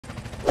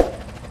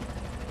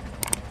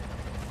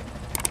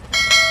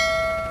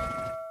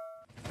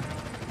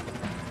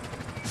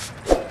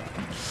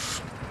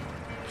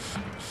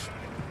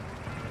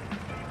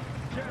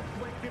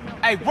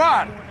Hey,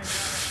 Ryder!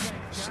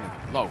 This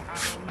nigga low.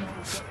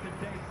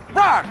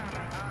 Ryder!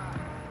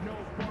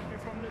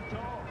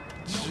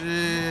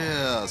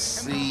 Yeah,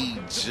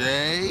 CJ.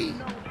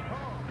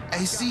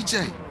 Hey,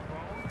 CJ,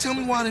 tell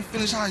me why I didn't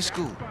finish high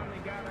school.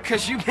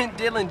 Cause you been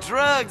dealing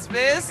drugs,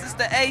 man, since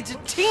the age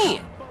of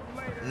 10.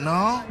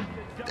 No,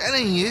 that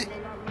ain't it.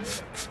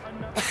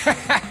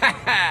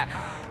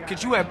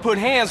 Cause you had put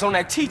hands on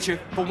that teacher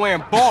for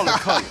wearing baller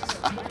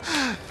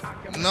colors.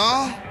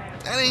 No,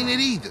 that ain't it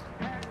either.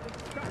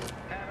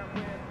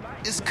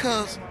 It's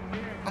cause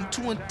I'm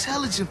too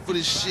intelligent for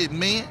this shit,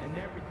 man.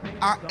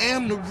 I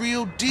am the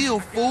real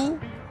deal, fool.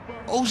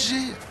 Oh,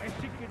 shit.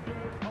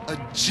 A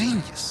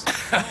genius.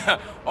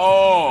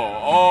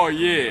 Oh,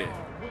 yeah.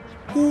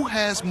 Who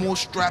has more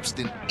straps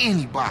than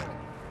anybody?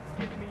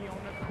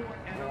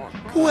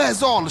 Who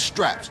has all the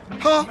straps,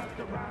 huh?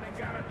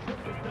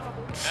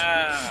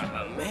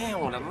 A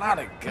man with a lot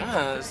of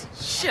guns.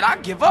 Shit, I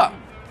give up.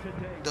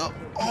 The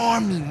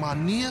army, my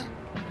nigga.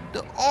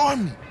 The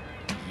army.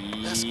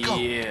 Let's go.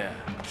 Yeah.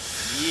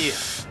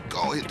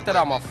 Go hit Get the that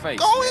out my face,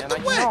 Go man. hit the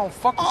Like, wet. you don't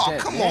fuck with that,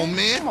 come man. on,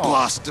 man. Come on.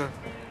 Buster.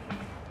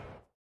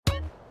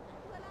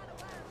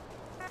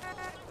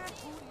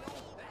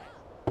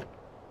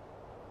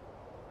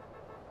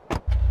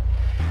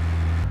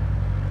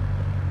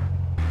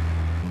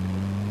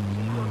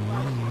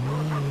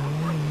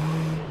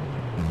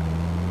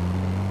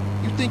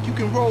 You think you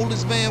can roll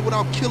this van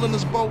without killing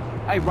us both?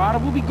 Hey, Ryder,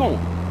 where we going?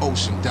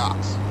 Ocean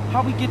docks.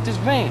 How we get this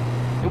van?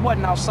 It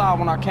wasn't outside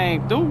when I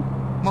came through.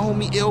 My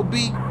homie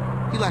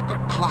LB, he like a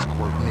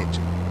clockwork ninja.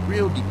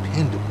 Real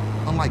dependable,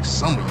 unlike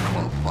some of you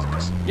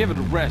motherfuckers. Give it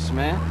a rest,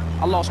 man.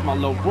 I lost my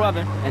little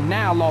brother, and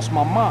now I lost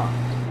my mom.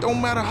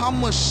 Don't matter how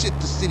much shit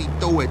the city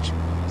throw at you.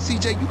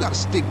 CJ, you gotta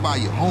stick by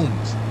your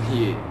homies.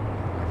 Yeah,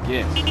 I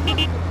guess.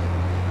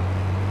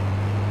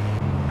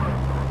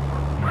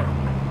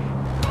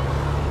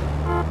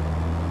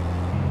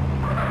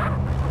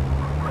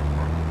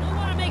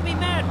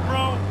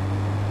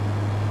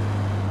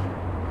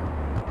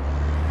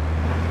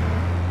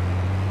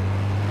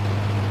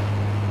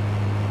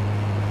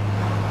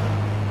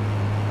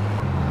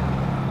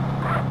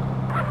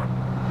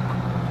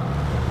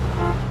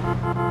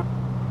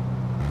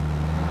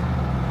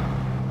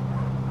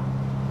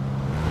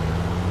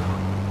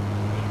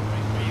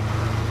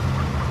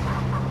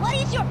 What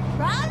is your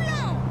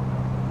problem?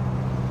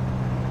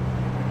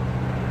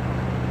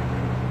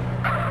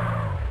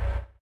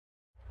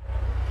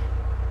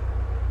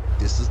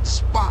 This is the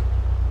spot.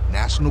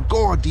 National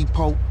Guard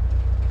Depot.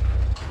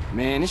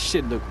 Man, this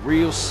shit look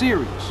real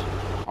serious.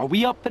 Are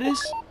we up for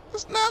this?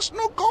 It's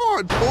National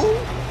Guard, fool.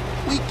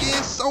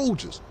 Weekend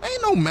soldiers.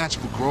 Ain't no match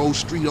for Grove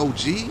Street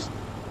OGs.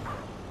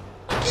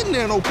 Get in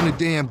there and open the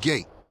damn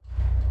gate.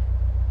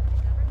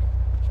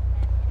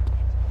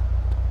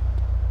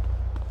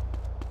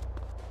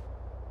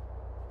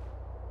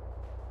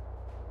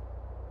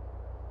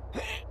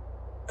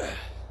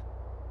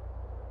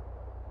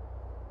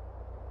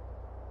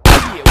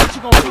 Yeah, what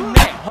you gonna do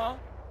next, huh?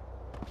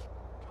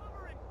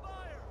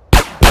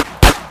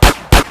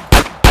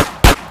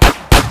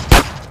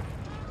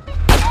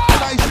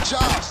 Nice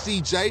job,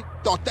 CJ.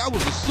 Thought that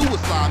was a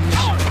suicide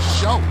mission for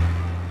sure.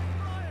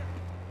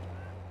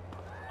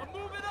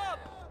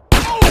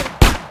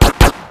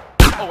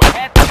 Oh, it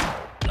had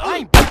to. I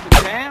ain't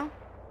backing down.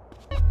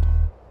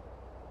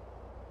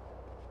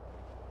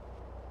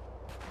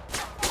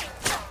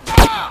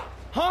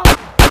 Huh?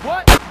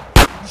 What?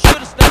 You should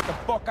have stepped the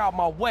fuck out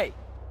my way.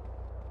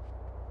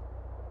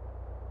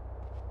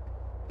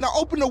 Now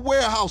open the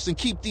warehouse and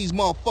keep these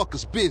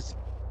motherfuckers busy.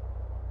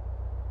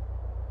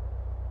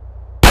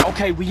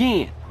 Okay, we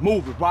in.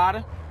 Move it,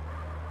 Ryder.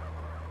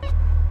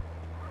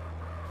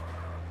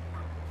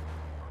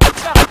 You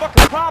got a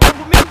fucking problem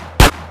with me?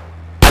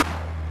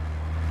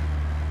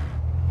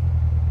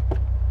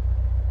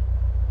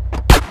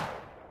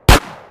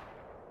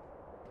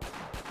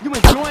 You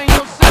enjoying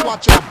yourself?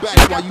 Watch your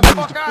back while you use the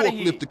Fuck outta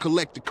here. forklift to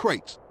collect the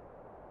crates.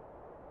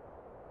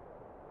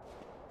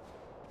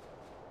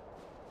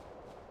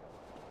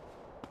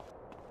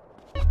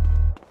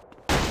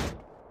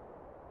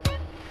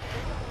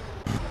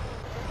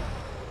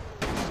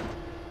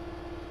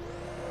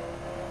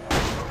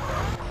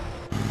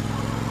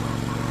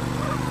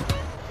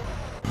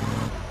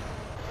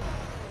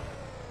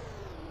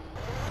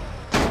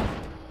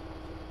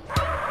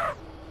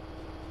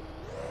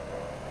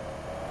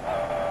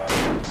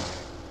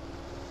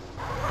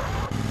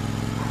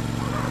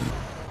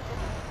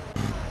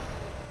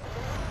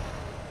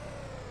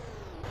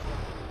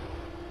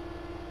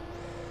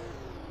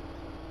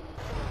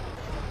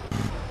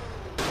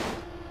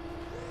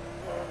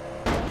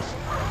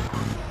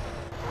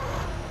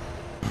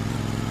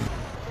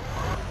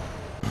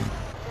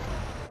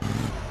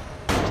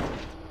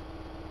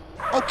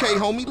 Okay,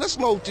 homie, let's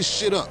load this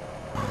shit up.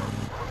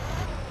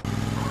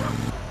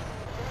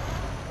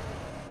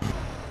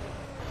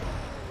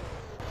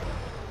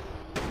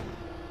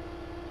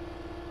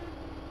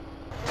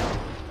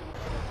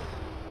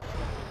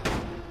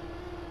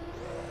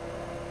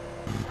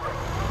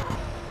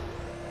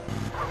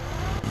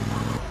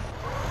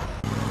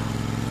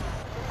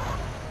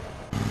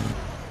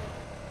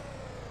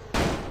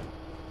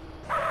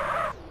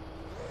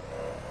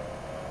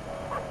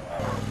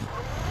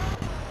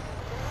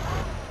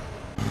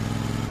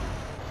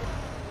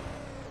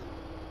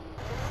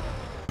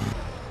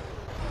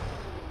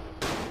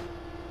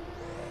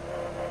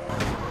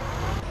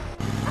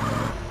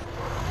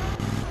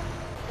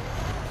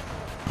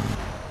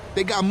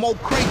 They got more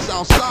crates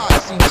outside,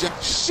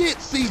 CJ. Shit,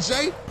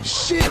 CJ.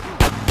 Shit.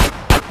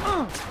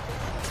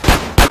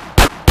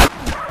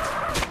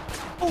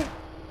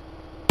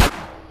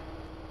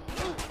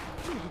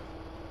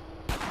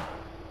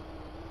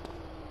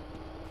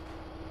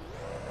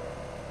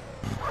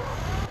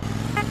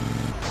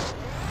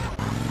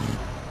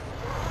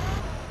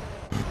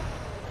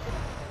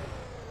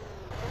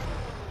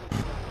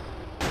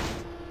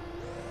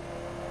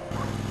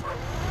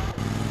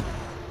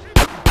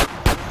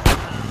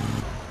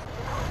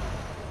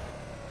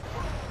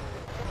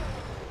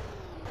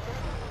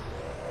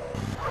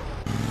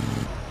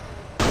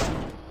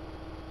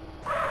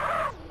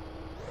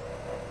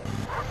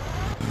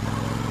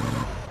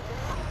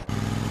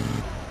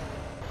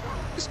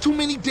 Too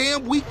many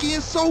damn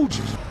weekend soldiers.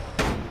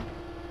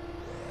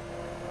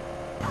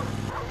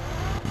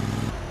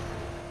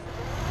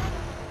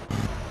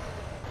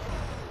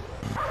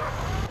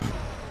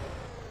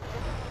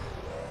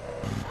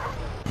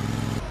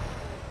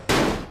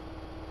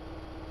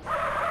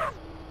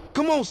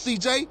 Come on,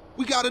 CJ.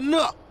 We got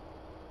enough.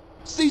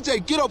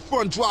 CJ, get up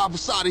front and drive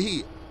us out of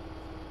here.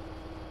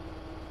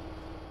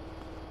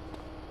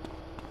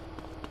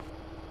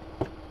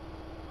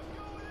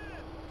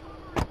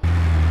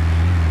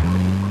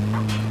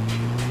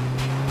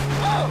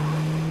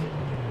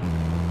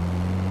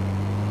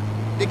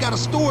 They got a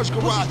storage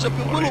garage up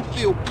in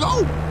Willowfield.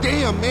 Go!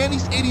 Damn, man,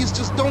 these idiots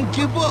just don't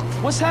give up.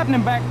 What's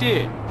happening back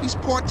there? These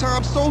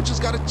part-time soldiers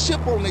got a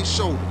chip on their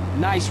shoulder.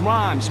 Nice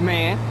rhymes,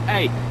 man.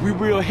 Hey, we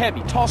real heavy.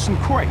 Toss some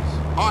crates.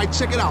 All right,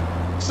 check it out.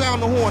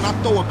 Sound the horn, I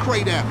throw a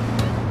crate at them.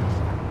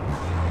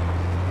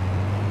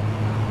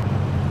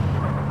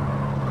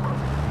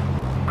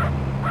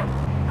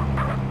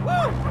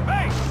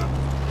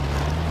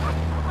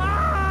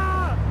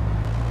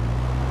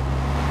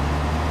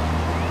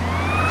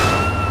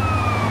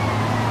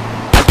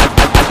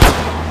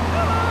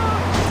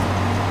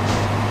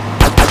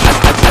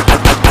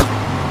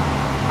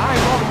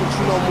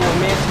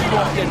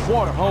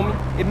 Water,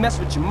 homie. It mess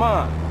with your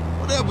mind.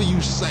 Whatever you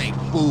say,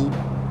 fool.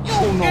 You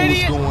don't know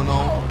what's going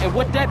on. And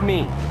what that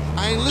mean?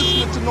 I ain't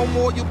listening to no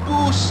more of your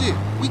bullshit.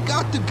 We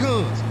got the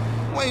guns.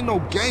 You ain't no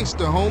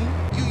gangster, homie.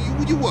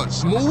 You what,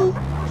 smooth?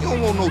 You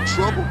don't want no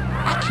trouble.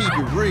 I keep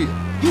it real.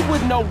 You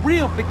wouldn't know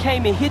real if it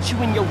came and hit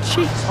you in your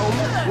cheeks,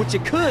 homie. What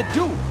you could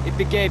do if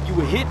it gave you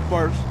a hit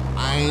first.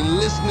 I ain't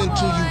listening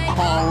to you,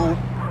 Carl.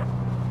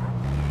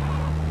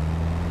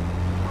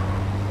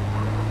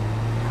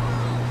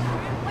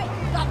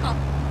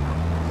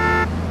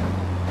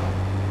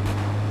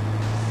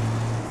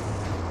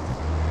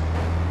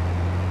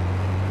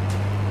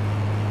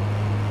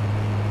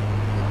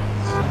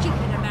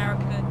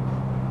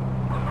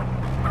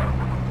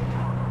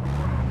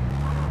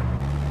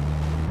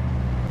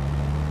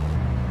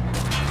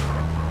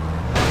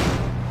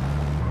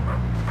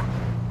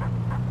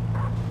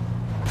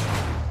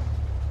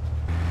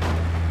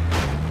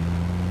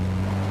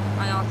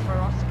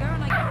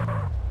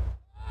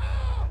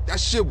 That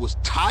shit was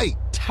tight.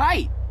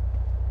 Tight?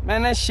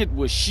 Man, that shit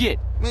was shit.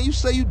 Man, you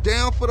say you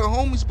down for the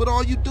homies, but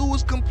all you do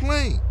is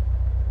complain.